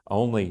have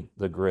only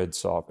the grid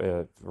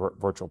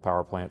virtual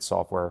power plant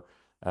software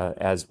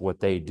as what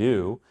they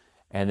do,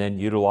 and then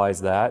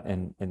utilize that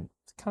and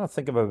kind of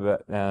think of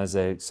it as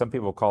some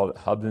people call it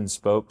hub and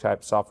spoke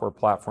type software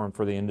platform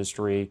for the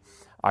industry.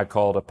 I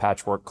call it a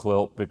patchwork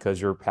quilt because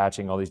you're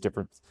patching all these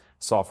different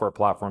software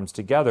platforms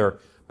together.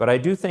 But I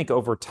do think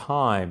over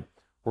time,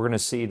 we're going to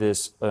see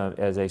this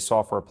as a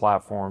software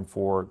platform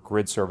for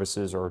grid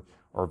services or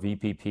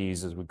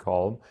VPPs, as we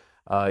call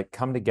them,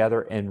 come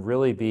together and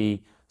really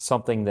be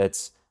something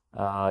that's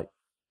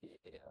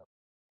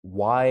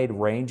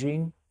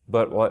wide-ranging,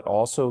 but what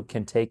also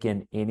can take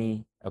in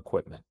any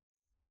equipment.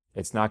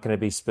 It's not going to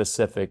be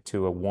specific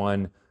to a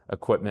one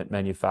equipment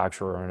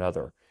manufacturer or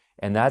another.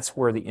 And that's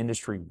where the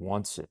industry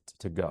wants it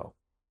to go.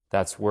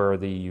 That's where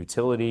the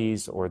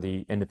utilities or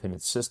the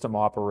independent system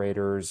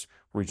operators,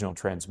 regional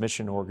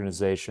transmission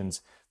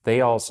organizations, they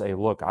all say,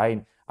 look,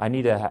 I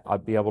need to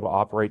be able to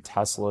operate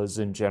Teslas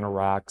and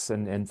Generacs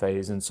and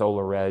Enphase and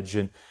SolarEdge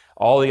and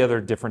all the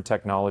other different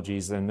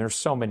technologies. And there's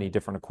so many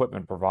different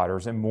equipment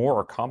providers and more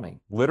are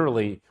coming.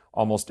 Literally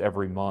almost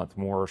every month,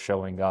 more are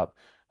showing up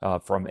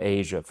from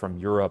Asia, from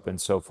Europe and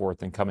so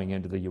forth and coming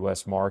into the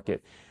US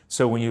market.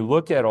 So when you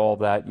look at all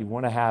that, you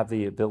want to have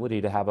the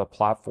ability to have a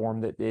platform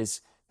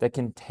that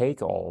can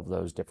take all of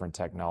those different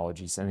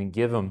technologies and then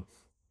give them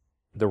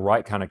the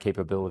right kind of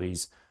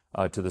capabilities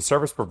to the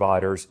service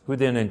providers, who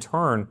then in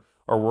turn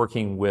are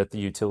working with the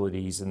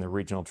utilities and the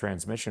regional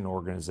transmission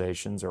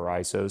organizations or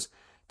ISOs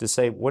to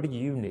say, what do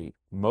you need?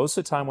 Most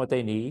of the time what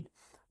they need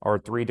are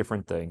three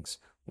different things.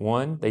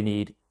 One, they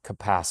need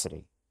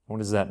capacity. What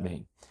does that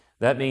mean?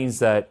 That means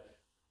that,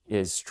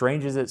 as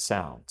strange as it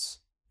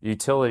sounds,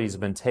 utilities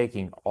have been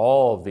taking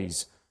all of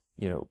these,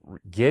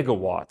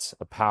 gigawatts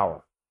of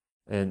power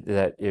and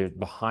that is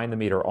behind the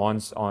meter on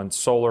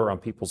solar on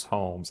people's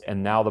homes,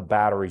 and now the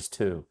batteries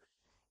too,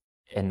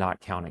 and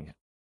not counting it.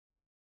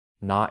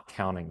 Not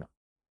counting them.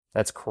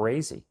 That's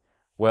crazy.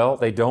 Well,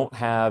 they don't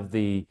have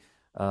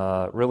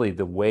really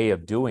the way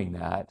of doing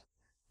that.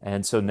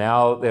 And so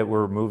now that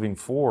we're moving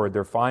forward,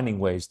 they're finding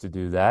ways to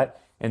do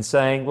that and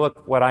saying,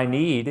 look, what I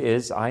need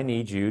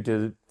you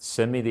to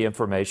send me the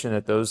information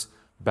that those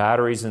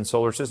batteries and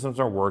solar systems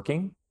are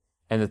working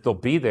and that they'll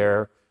be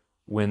there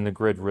when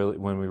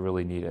when we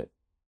really need it.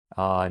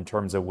 In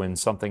terms of when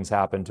something's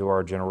happened to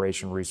our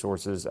generation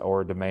resources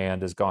or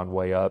demand has gone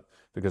way up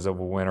because of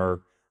a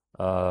winter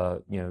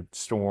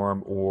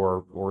storm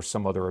or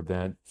some other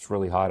event, it's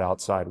really hot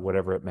outside,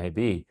 whatever it may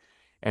be.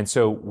 And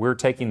so we're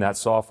taking that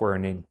software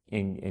and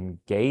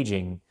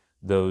engaging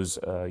those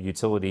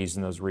utilities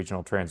and those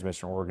regional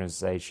transmission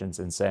organizations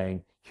and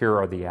saying, here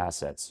are the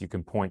assets. You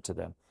can point to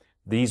them.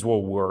 These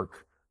will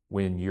work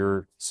when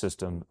your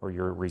system or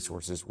your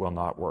resources will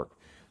not work.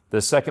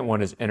 The second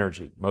one is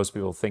energy. Most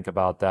people think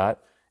about that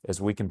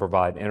as we can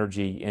provide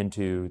energy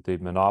into the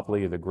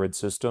monopoly of the grid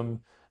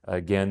system,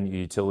 again,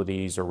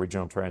 utilities or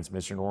regional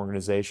transmission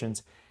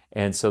organizations.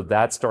 And so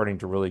that's starting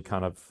to really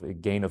kind of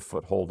gain a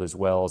foothold as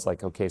well. As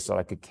like, okay, so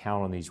I could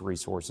count on these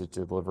resources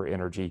to deliver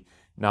energy,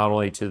 not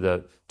only to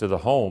the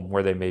home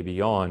where they may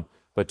be on,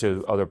 but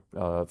to other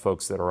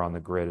folks that are on the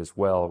grid as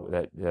well,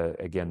 that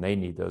again, they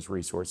need those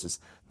resources.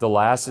 The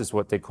last is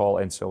what they call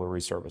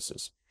ancillary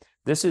services.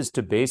 This is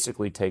to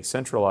basically take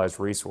centralized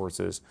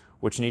resources,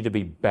 which need to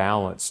be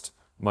balanced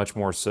much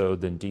more so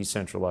than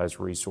decentralized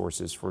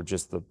resources for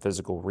just the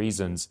physical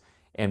reasons,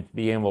 and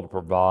be able to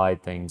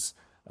provide things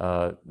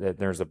that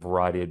there's a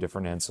variety of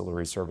different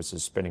ancillary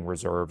services, spinning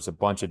reserves, a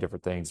bunch of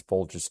different things,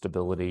 voltage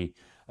stability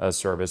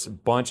service, a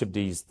bunch of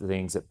these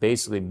things that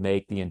basically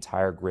make the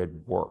entire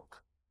grid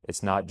work.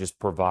 It's not just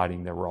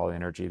providing the raw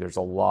energy. There's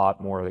a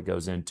lot more that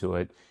goes into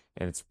it,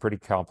 and it's pretty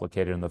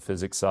complicated on the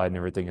physics side and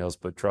everything else,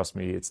 but trust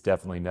me, it's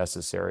definitely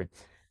necessary.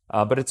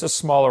 But it's a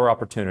smaller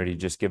opportunity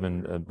just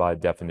given by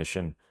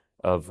definition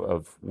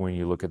of when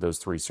you look at those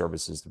three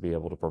services to be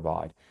able to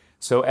provide.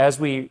 So as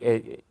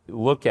we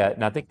look at,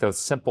 and I think the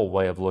simple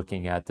way of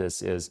looking at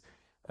this is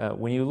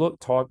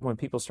when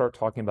people start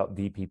talking about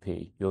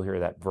VPP, you'll hear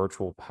that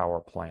virtual power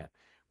plant.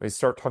 When they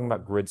start talking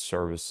about grid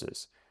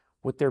services,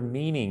 what they're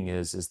meaning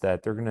is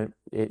that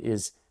it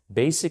is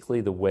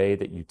basically the way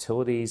that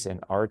utilities and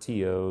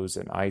RTOs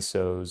and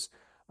ISOs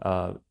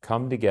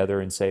come together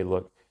and say,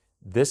 look,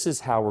 this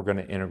is how we're going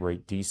to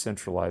integrate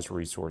decentralized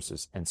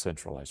resources and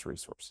centralized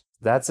resources.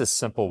 That's a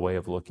simple way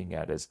of looking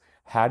at it, is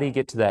how do you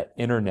get to that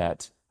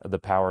internet of the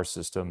power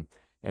system?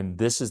 And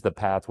this is the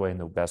pathway and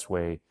the best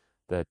way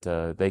that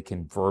they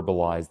can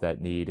verbalize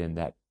that need and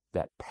that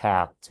that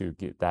path to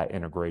get that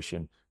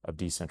integration of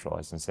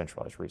decentralized and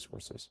centralized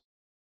resources.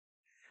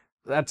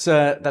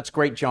 That's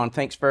great, John.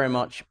 Thanks very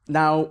much.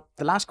 Now,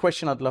 the last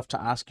question I'd love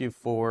to ask you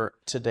for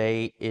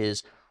today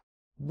is,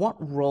 what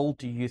role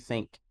do you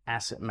think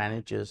asset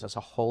managers as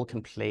a whole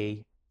can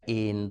play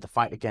in the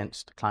fight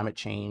against climate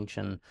change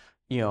and,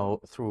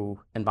 through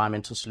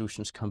environmental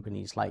solutions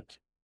companies like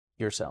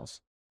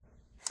yourselves?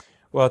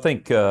 Well, I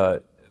think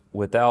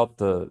without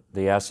the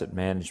asset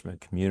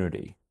management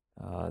community,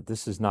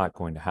 this is not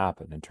going to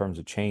happen. In terms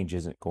of change,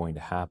 isn't going to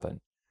happen.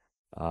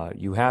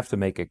 You have to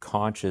make a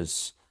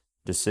conscious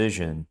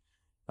decision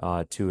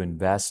to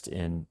invest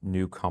in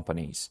new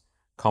companies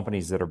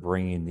that are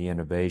bringing the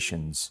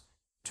innovations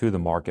to the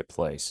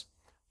marketplace.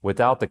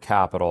 Without the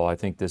capital, I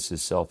think this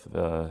is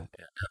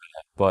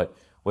but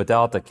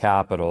without the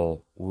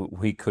capital,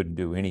 we couldn't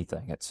do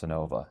anything at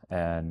Sunnova.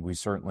 And we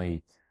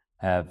certainly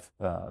have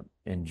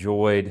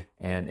enjoyed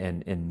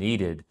and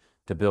needed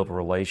to build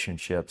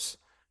relationships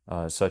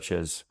such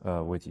as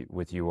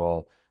with you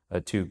all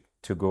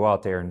to go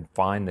out there and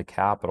find the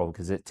capital,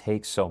 because it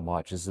takes so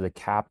much.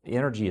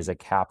 Energy is a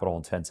capital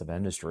intensive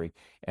industry,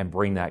 and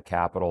bring that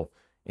capital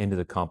into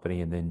the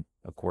company, and then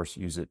of course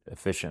use it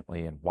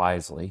efficiently and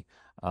wisely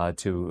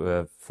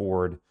to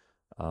forward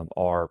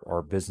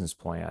our business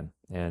plan,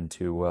 and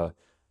to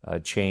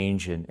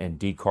change and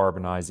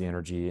decarbonize the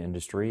energy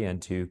industry,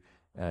 and to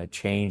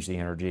change the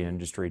energy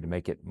industry to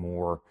make it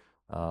more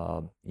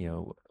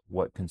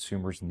what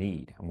consumers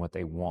need and what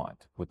they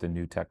want with the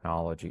new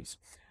technologies.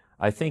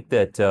 I think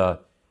that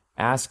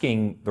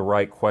asking the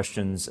right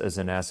questions as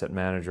an asset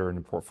manager and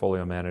a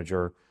portfolio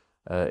manager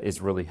is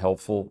really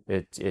helpful.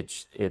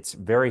 It's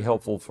very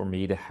helpful for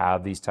me to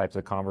have these types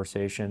of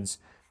conversations,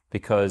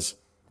 because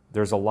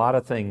there's a lot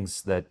of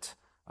things that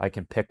I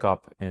can pick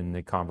up in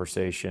the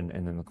conversation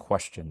and in the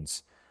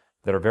questions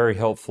that are very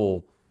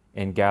helpful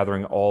in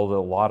gathering a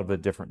lot of the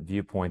different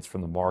viewpoints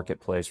from the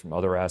marketplace, from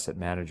other asset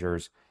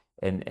managers,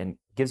 and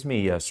gives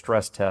me a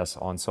stress test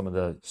on some of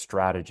the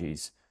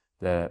strategies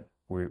that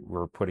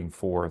we're putting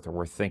forth or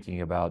we're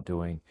thinking about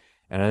doing.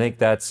 And I think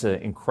that's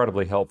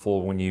incredibly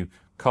helpful when you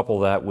couple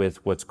that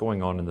with what's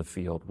going on in the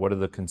field. What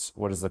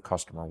does the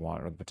customer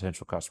want, or the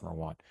potential customer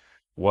want?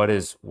 What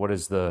is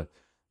the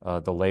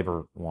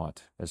labor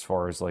want? As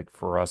far as, like,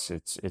 for us,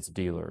 it's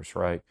dealers,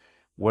 right?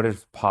 What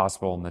is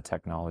possible on the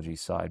technology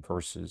side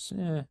versus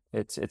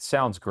it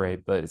sounds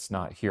great, but it's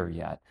not here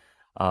yet.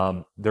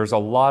 There's a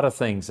lot of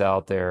things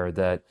out there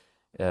that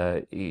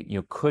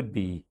could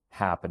be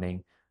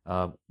happening,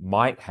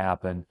 might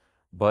happen,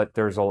 but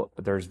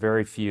there's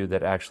very few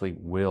that actually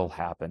will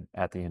happen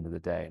at the end of the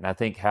day. And I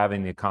think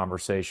having the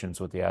conversations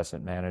with the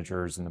asset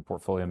managers and the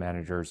portfolio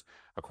managers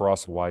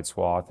across a wide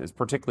swath, is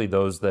particularly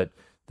those that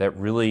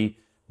really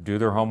do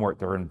their homework,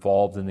 they're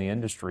involved in the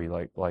industry,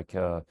 like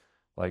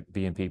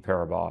BNP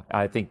Paribas.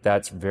 I think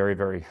that's very,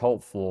 very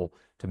helpful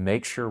to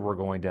make sure we're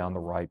going down the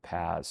right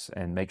paths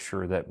and make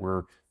sure that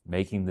we're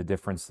making the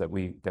difference that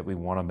we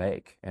want to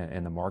make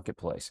in the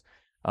marketplace.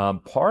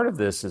 Part of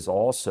this is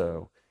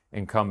also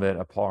incumbent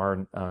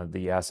upon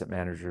the asset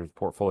managers,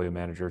 portfolio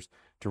managers,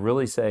 to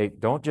really say,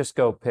 don't just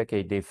go pick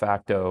a de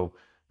facto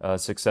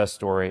success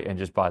story and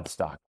just buy the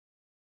stock.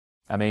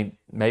 I mean,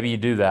 maybe you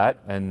do that,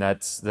 and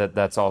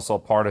that's also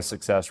part of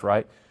success,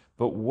 right?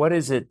 But what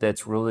is it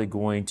that's really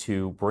going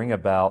to bring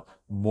about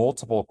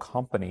multiple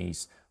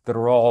companies that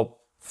are all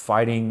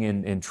fighting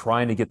and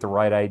trying to get the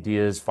right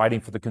ideas, fighting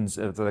for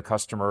the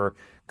customer,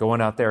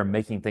 going out there and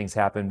making things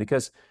happen?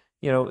 Because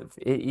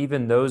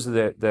even those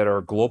that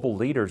are global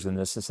leaders in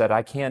this have said,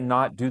 I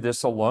cannot do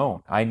this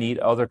alone. I need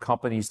other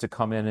companies to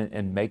come in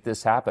and make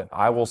this happen.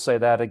 I will say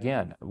that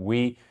again.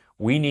 We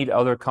need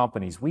other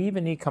companies. We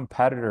even need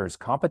competitors.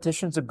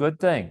 Competition's a good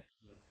thing.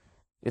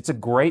 It's a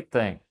great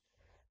thing.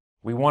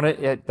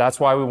 That's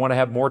why we want to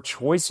have more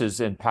choices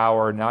in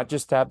power, not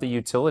just to have the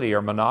utility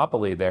or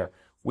monopoly there.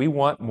 We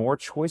want more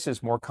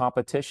choices, more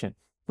competition.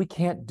 We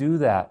can't do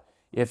that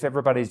if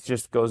everybody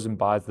just goes and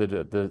buys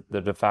the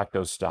de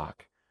facto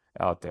stock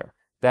out there.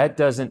 That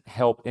doesn't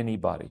help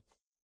anybody.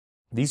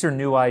 These are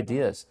new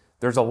ideas.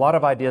 There's a lot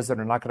of ideas that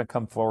are not going to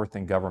come forth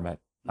in government.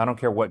 I don't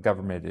care what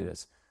government it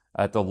is.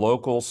 At the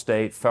local,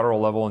 state, federal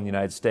level in the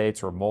United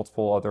States, or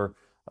multiple other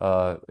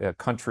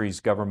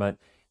countries' government.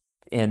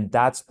 And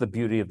that's the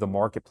beauty of the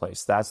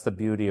marketplace. That's the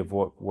beauty of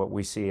what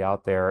we see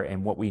out there,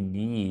 and what we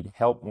need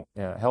help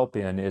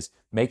in is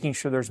making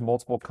sure there's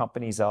multiple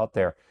companies out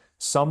there.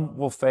 Some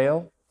will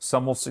fail,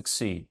 some will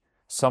succeed.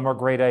 Some are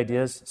great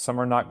ideas, some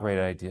are not great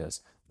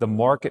ideas. The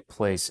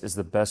marketplace is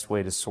the best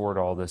way to sort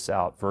all this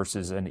out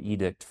versus an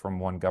edict from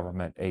one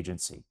government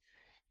agency.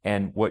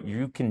 And what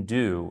you can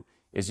do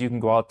is you can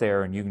go out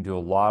there and you can do a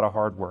lot of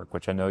hard work,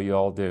 which I know you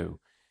all do,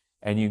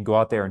 and you can go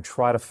out there and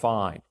try to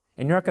find.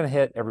 And you're not going to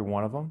hit every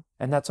one of them,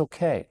 and that's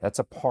okay. That's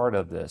a part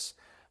of this.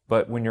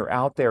 But when you're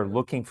out there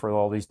looking for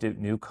all these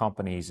new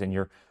companies, and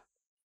you're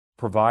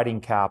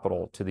providing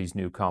capital to these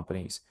new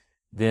companies,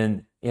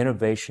 then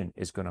innovation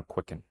is going to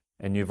quicken.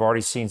 And you've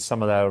already seen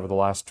some of that over the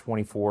last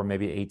 24,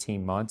 maybe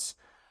 18 months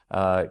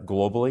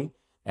globally.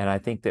 And I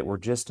think that we're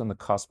just on the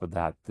cusp of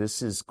that.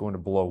 This is going to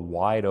blow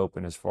wide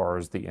open as far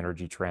as the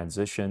energy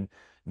transition,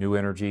 new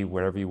energy,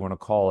 whatever you want to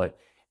call it.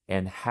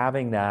 And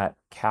having that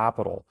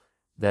capital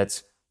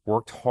that's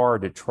worked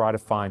hard to try to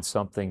find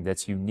something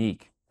that's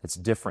unique, that's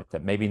different,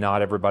 that maybe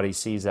not everybody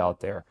sees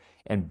out there,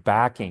 and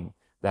backing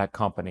that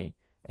company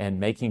and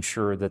making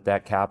sure that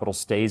that capital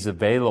stays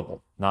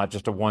available, not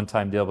just a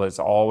one-time deal, but it's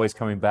always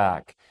coming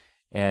back.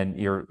 And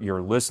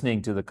you're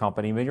listening to the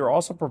company, but you're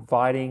also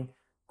providing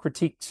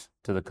critiques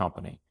to the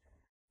company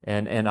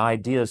and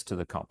ideas to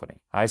the company.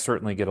 I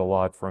certainly get a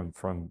lot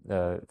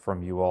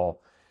from you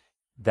all.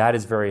 That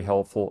is very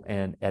helpful,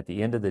 and at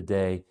the end of the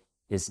day,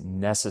 is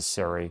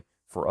necessary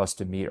for us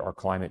to meet our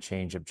climate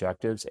change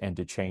objectives and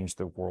to change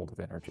the world of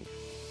energy.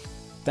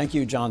 Thank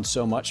you, John,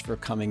 so much for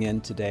coming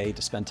in today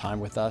to spend time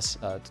with us,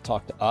 to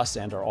talk to us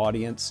and our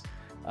audience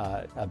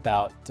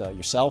about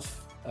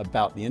yourself,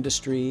 about the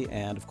industry,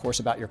 and of course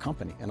about your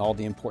company and all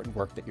the important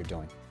work that you're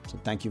doing. So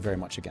thank you very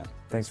much again.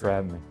 Thanks for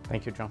having me.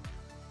 Thank you, John.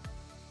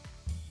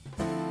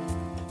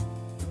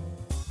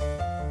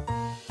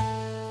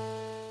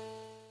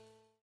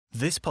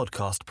 This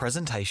podcast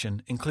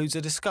presentation includes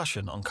a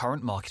discussion on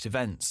current market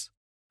events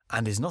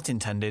and is not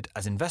intended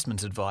as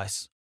investment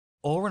advice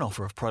or an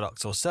offer of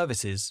products or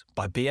services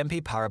by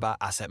BNP Paribas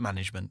Asset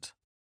Management.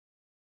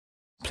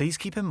 Please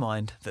keep in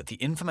mind that the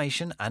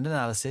information and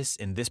analysis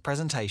in this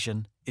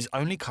presentation is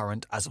only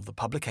current as of the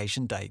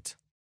publication date.